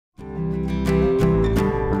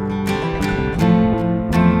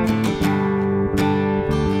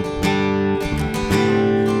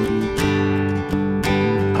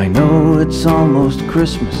it's almost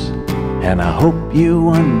Christmas, and I hope you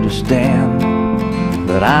understand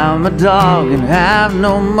that I'm a dog and have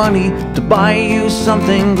no money to buy you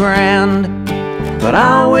something grand. But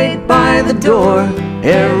I'll wait by the door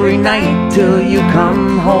every night till you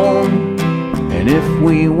come home. And if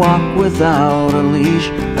we walk without a leash,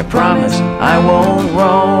 I promise I won't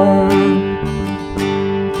roam.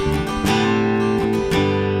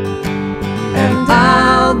 And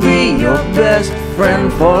I'll be your best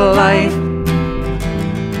friend for life.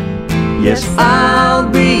 Yes, I'll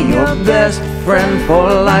be your best friend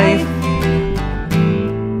for life.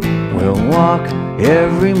 We'll walk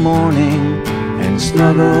every morning and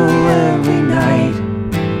snuggle every night,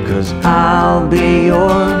 'cause I'll be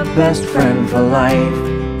your best friend for life.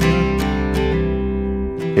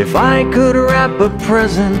 If I could wrap a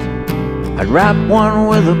present, I'd wrap one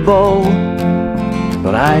with a bow.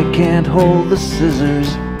 But I can't hold the scissors,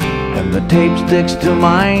 and the tape sticks to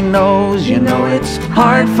my nose. You know it's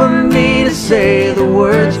hard for me to say the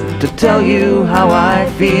words to tell you how I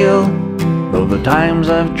feel. Though the times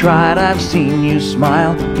I've tried, I've seen you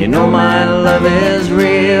smile. You know my love is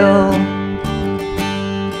real.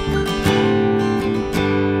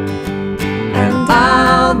 And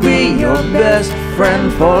I'll be your best friend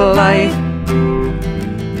for life.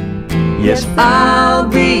 Yes, I'll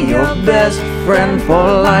be your best friend for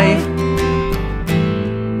life.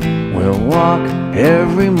 We'll walk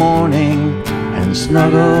every morning and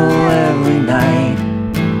snuggle every night,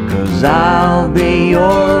 'cause I'll be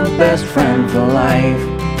your best friend for life.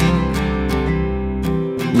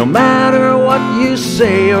 No matter what you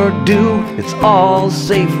say or do, it's all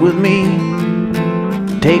safe with me.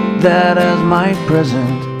 Take that as my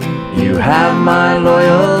present, you have my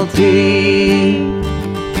loyalty.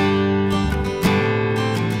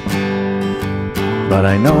 But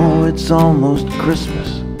I know it's almost Christmas,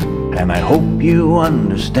 and I hope you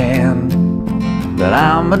understand that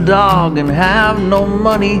I'm a dog and have no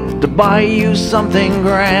money to buy you something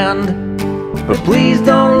grand. But please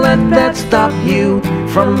don't let that stop you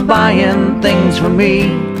from buying things for me.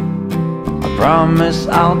 I promise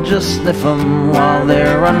I'll just sniff them while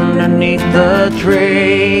they're underneath the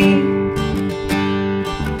tree.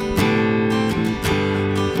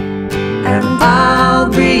 And I'll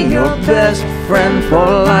be your best friend for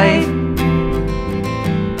life.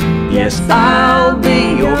 Yes, I'll be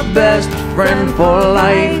your best friend for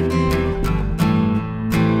life.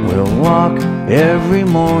 We'll walk every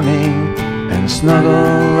morning and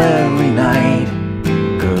snuggle every night,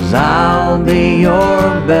 'cause I'll be your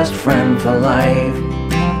best friend for life.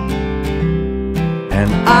 And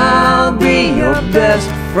I'll be your best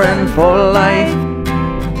friend for life.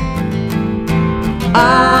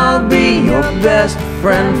 I'll be your best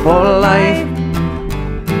friend for life.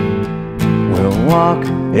 We'll walk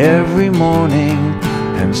every morning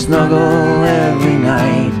and snuggle every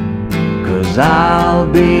night, 'cause I'll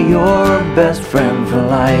be your best friend for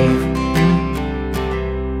life.